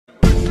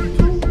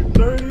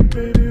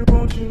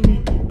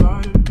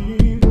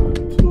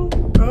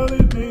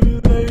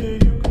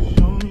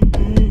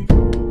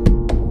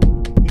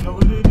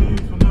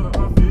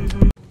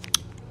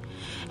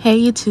Hey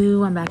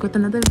YouTube, I'm back with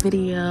another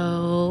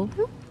video.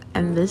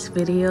 And this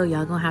video,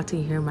 y'all gonna have to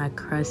hear my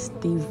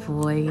crusty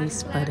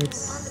voice, but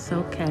it's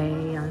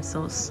okay. I'm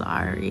so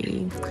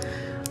sorry.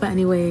 But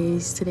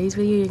anyways, today's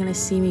video, you're gonna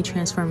see me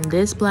transform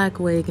this black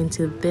wig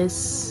into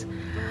this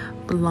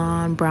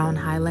blonde brown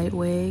highlight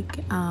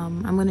wig.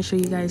 I'm gonna show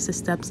you guys the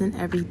steps and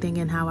everything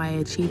and how I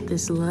achieved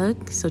this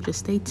look, so just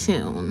stay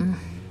tuned.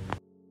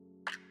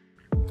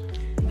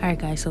 Alright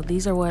guys, so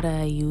these are what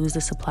I used, the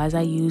supplies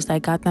I used. I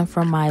got them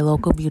from my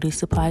local beauty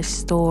supply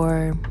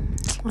store.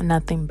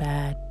 Nothing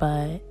bad,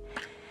 but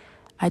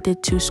I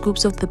did 2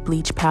 scoops of the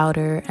bleach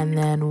powder and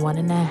then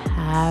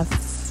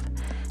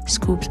 1.5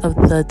 scoops of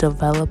the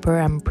developer,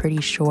 I'm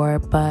pretty sure,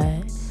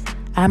 but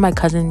I had my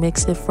cousin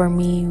mix it for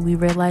me. We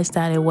realized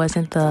that it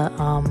wasn't the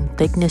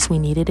thickness we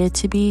needed it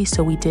to be,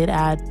 so we did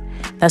add,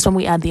 that's when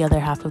we add the other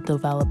half of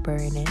developer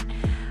in it.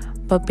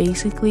 But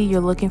basically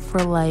you're looking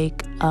for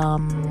like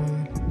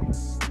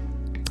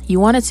you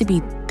want it to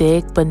be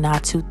thick but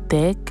not too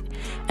thick,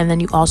 and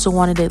then you also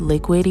wanted it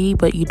liquidy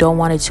but you don't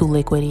want it too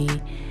liquidy.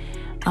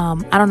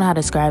 I don't know how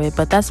to describe it,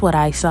 but that's what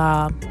I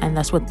saw and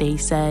that's what they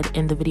said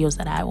in the videos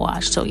that I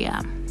watched, so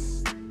yeah.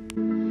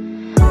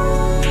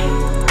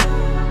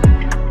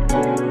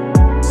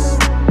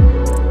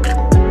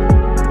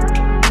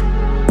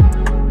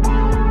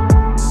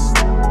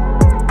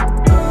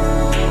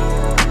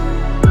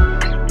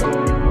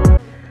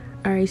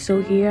 So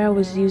here I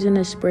was using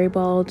a spray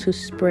ball to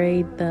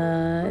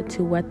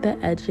wet the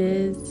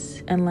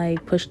edges and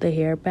like push the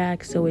hair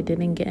back so it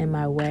didn't get in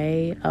my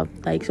way of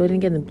like, so it didn't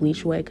get in the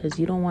bleach way, because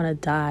you don't want to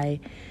dye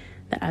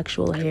the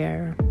actual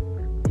hair.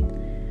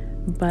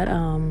 But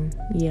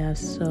yeah,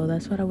 so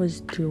that's what I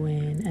was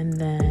doing. And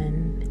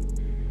then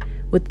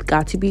with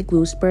Got To Be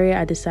glue spray,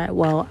 I decided,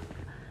 well,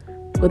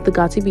 with the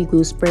Got To Be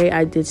glue spray,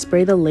 I did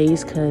spray the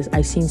lace because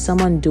I seen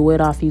someone do it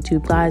off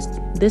YouTube. Guys,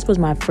 this was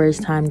my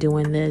first time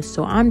doing this,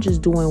 so I'm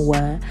just doing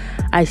what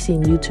I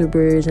seen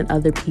YouTubers and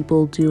other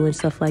people do and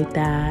stuff like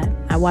that.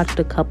 I watched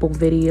a couple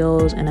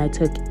videos and I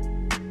took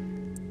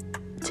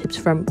tips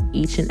from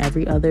each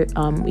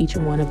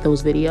and one of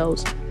those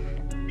videos.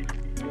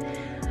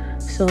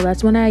 So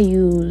that's when I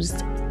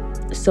used,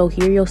 so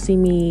here you'll see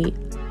me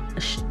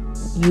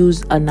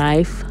use a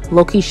knife,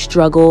 low-key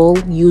struggle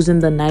using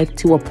the knife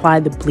to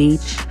apply the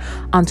bleach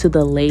onto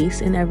the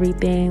lace and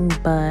everything,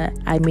 but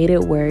I made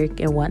it work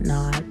and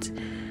whatnot.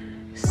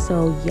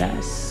 So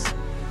yes.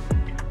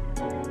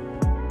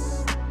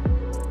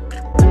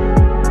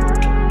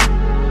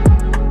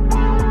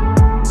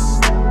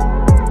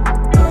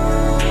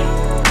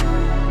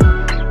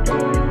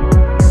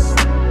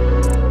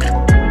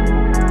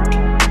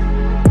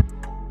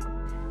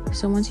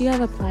 So once you have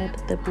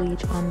applied the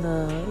bleach on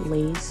the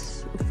lace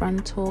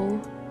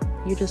frontal,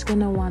 you're just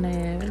gonna want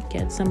to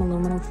get some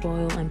aluminum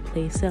foil and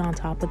place it on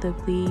top of the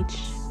bleach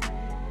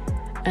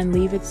and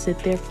leave it sit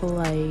there for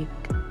like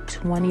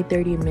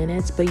 20-30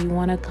 minutes, but you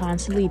want to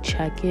constantly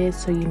check it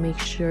so you make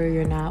sure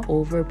you're not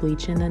over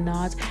bleaching the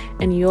knots.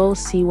 And you'll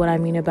see what I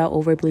mean about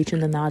over bleaching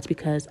the knots,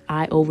 because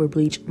I over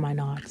bleach my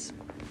knots.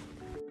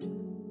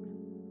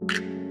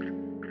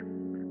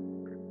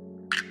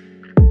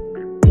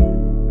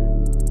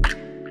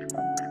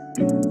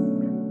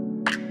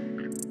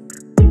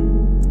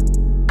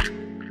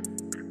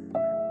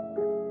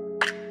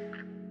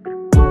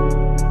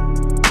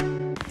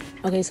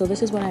 Okay, so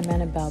this is what I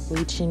meant about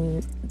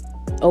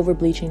over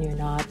bleaching your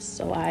knots.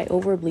 So I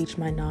over bleached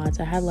my knots.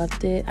 I had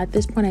left it, at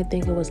this point I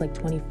think it was like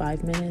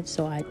 25 minutes,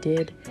 so I'm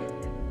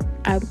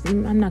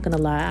not gonna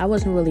lie, I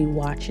wasn't really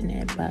watching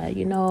it, but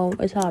you know,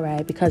 it's all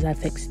right because I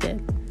fixed it.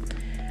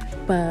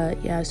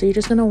 But yeah, so you're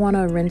just gonna want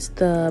to rinse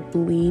the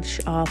bleach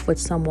off with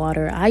some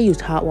water. I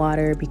used hot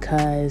water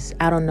because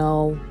I don't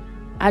know,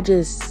 I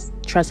just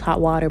trust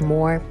hot water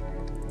more.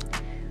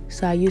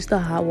 So I used the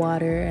hot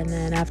water, and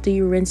then after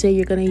you rinse it,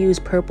 you're going to use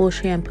purple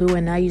shampoo,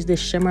 and I use this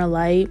Shimmer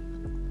Light.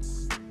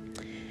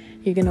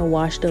 You're going to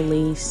wash the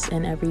lace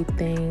and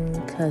everything,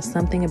 because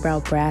something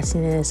about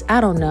brassiness,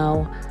 I don't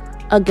know.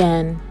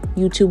 Again,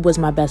 YouTube was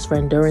my best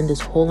friend during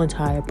this whole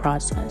entire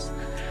process.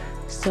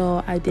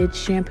 So I did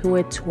shampoo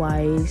it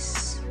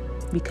twice,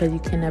 because you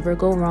can never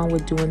go wrong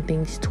with doing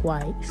things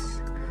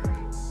twice.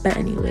 But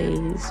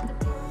anyways,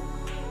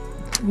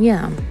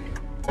 yeah.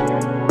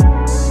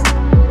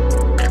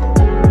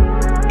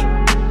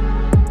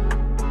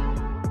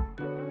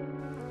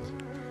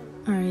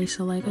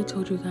 So like I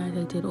told you guys,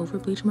 I did over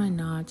bleach my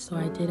knots, so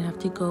I did have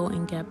to go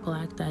and get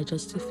black dye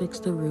just to fix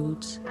the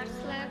roots.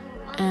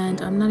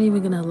 And I'm not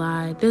even gonna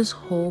lie, this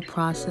whole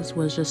process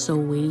was just a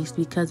waste,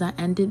 because I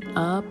ended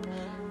up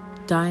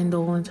dyeing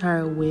the whole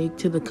entire wig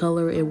to the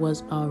color it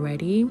was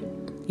already.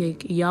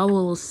 Y'all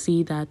will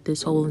see that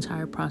this whole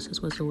entire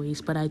process was a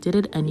waste, but I did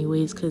it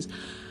anyways because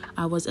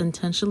I was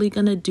intentionally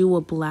gonna do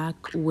a black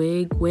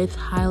wig with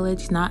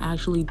highlights, not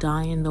actually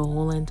dyeing the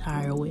whole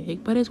entire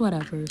wig, but it's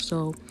whatever.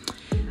 So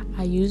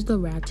I used the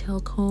rat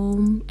tail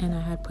comb and I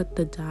had put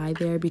the dye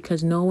there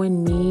because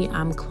knowing me,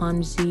 I'm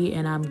clumsy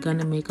and I'm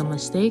gonna make a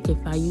mistake. If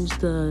I use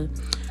the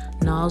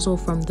nozzle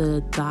from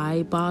the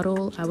dye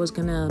bottle, I was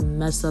gonna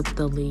mess up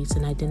the leads,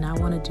 and I did not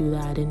want to do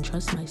that. I didn't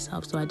trust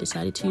myself, so I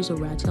decided to use a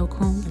rat tail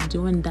comb, and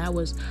doing that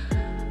was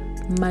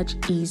much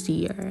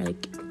easier.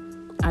 Like,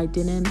 I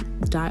didn't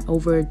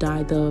over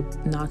dye the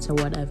knots or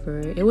whatever.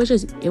 It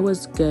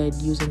was good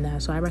using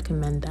that, so I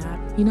recommend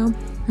that, you know.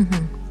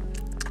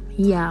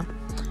 Yeah,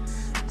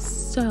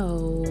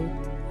 so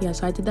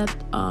I did that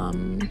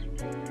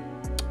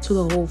to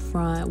the whole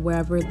front,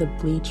 wherever the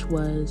bleach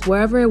was,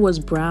 wherever it was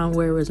brown,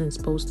 where it wasn't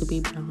supposed to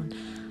be brown.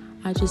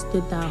 I just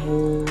did that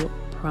whole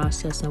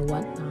process and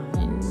whatnot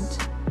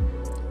and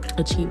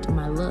achieved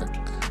my look.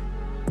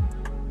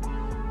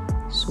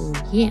 So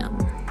yeah.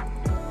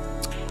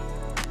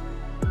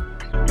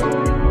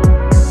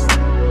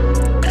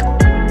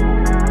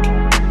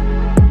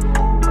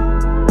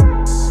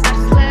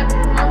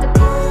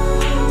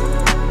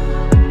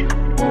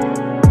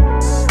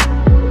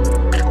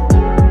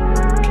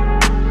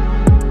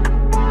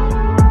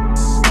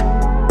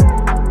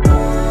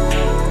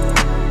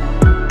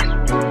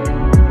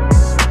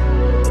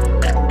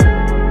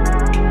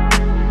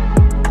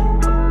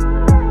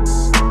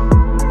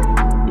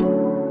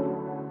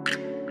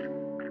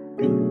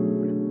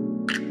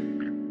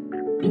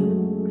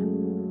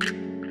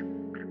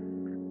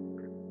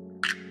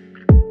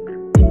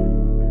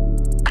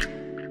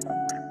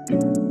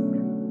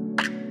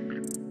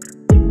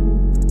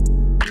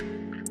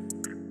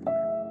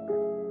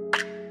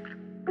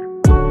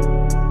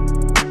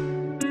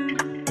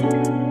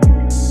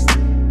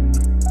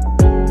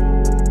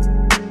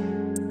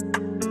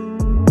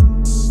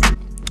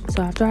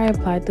 So after I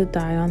applied the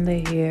dye on the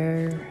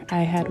hair,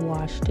 I had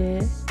washed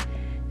it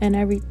and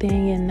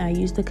everything, and I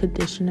used the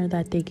conditioner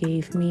that they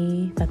gave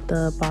me, that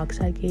the box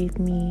had gave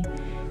me,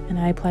 and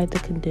I applied the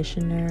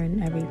conditioner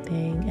and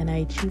everything, and I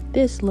achieved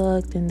this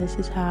look. And this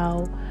is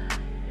how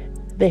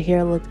the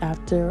hair looked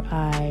after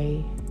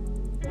I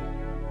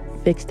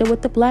fixed it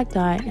with the black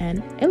dye,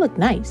 and it looked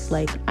nice.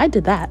 Like, I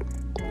did that.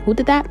 Who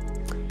did that?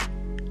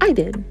 I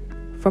did.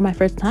 For my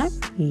first time?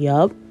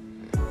 Yup.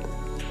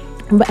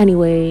 But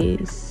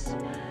anyways,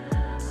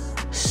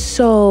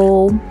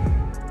 so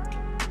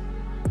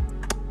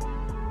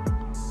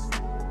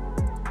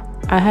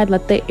I had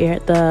let the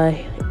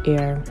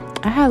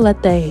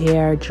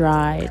hair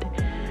dried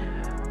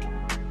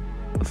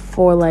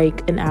for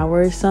like an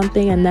hour or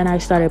something, and then I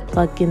started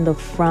plucking the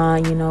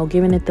front, you know,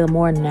 giving it the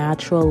more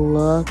natural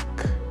look,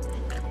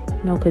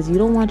 you know, because you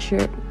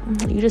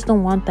just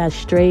don't want that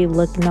straight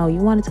look. No, you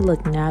want it to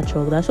look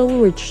natural. That's what we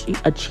were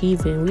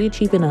achieving. We were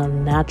achieving a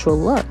natural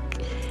look.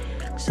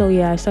 So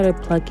yeah, I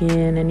started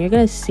plucking, and you're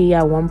gonna see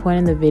at one point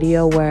in the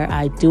video where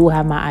I do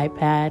have my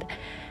iPad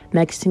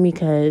next to me,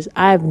 because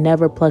I've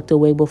never plucked a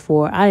wig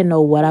before. I didn't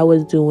know what I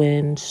was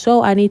doing,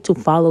 so I need to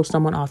follow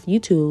someone off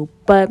YouTube,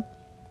 but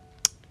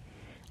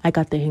I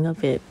got the hang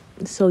of it.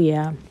 So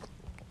yeah.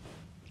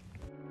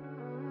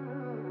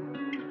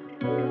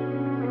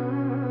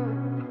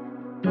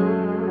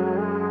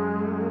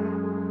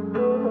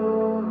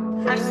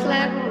 I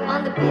slept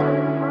on the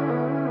bed.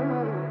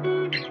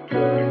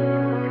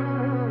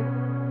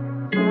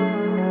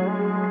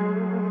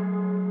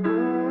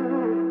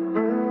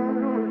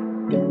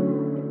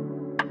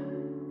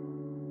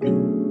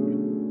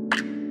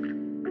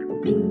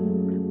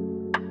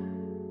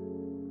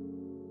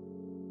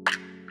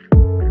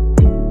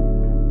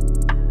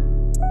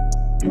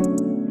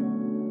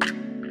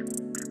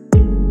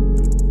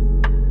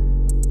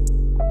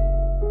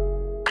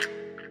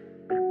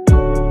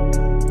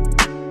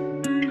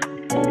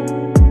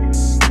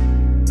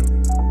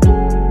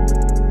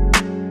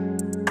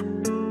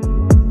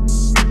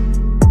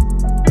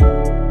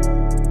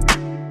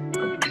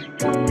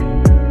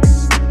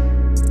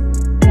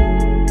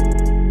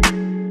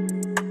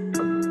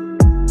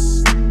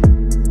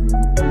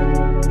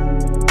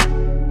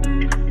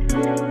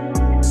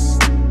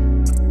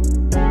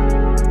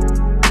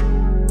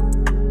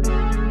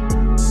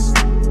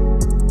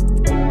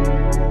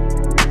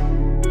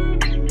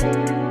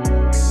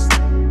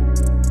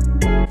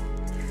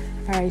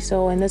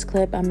 So in this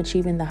clip, I'm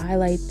achieving the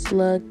highlights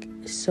look.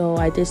 So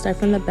I did start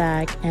from the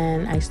back,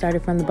 and I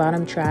started from the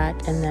bottom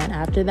track, and then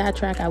after that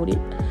track,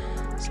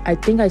 I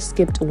think I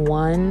skipped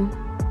one,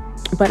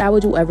 but I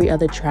would do every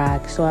other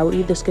track. So I would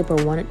either skip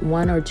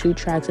one or two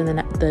tracks, and then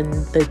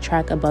the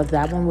track above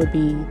that one would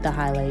be the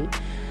highlight,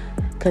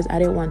 because I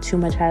didn't want too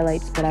much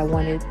highlights, but I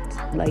wanted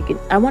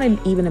an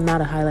even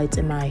amount of highlights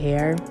in my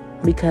hair,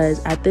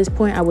 because at this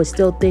point I was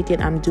still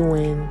thinking I'm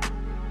doing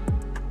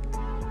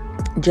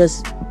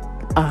just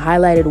a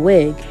highlighted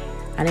wig.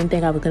 I didn't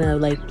think I was gonna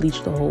like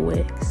bleach the whole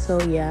wig. So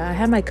yeah, I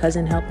had my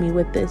cousin help me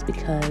with this,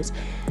 because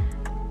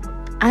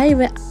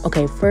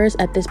first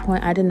at this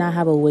point I did not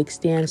have a wig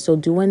stand, so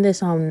doing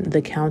this on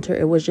the counter,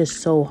 it was just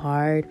so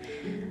hard.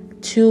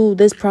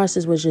 This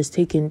process was just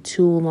taking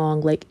too long.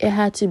 Like, it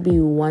had to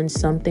be 1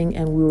 something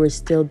and we were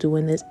still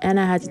doing this, and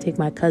I had to take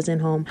my cousin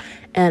home,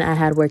 and I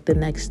had work the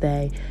next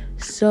day.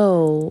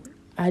 So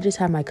I just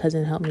had my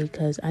cousin help me,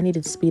 because I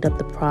needed to speed up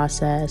the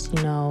process,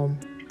 you know,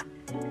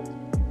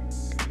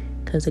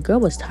 because the girl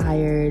was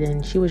tired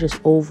and she was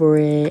just over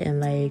it, and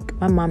like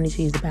my mom needs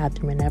to use the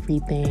bathroom and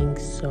everything.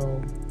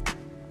 So,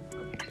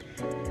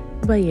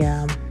 but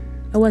yeah,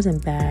 it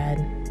wasn't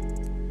bad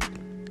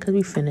because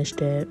we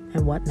finished it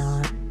and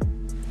whatnot.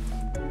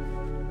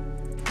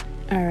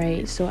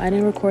 Alright, so I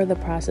didn't record the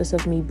process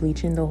of me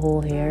bleaching the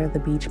whole hair,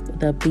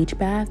 the bleach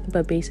bath,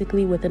 but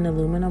basically with an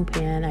aluminum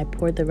pan, I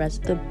poured the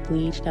rest of the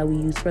bleach that we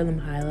used for them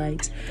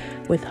highlights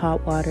with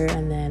hot water,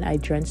 and then I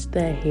drenched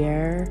the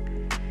hair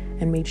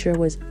and made sure it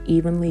was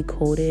evenly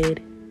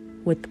coated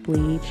with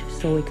bleach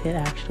so it could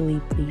actually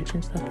bleach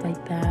and stuff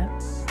like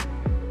that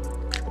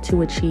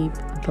to achieve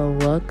the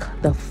look,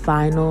 the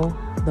final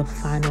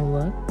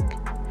look.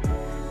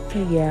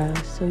 But yeah,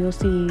 so you'll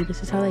see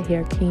this is how the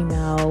hair came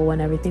out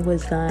when everything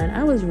was done.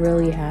 I was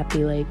really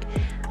happy. Like,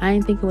 I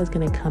didn't think it was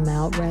gonna come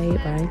out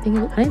right, or I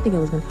didn't think it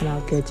was gonna come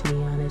out good, to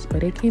be honest,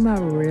 but it came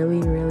out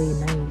really, really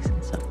nice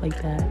and stuff like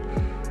that.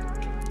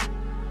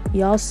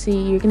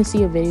 You're gonna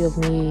see a video of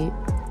me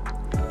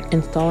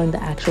installing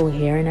the actual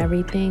hair and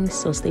everything,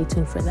 so stay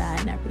tuned for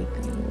that and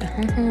everything.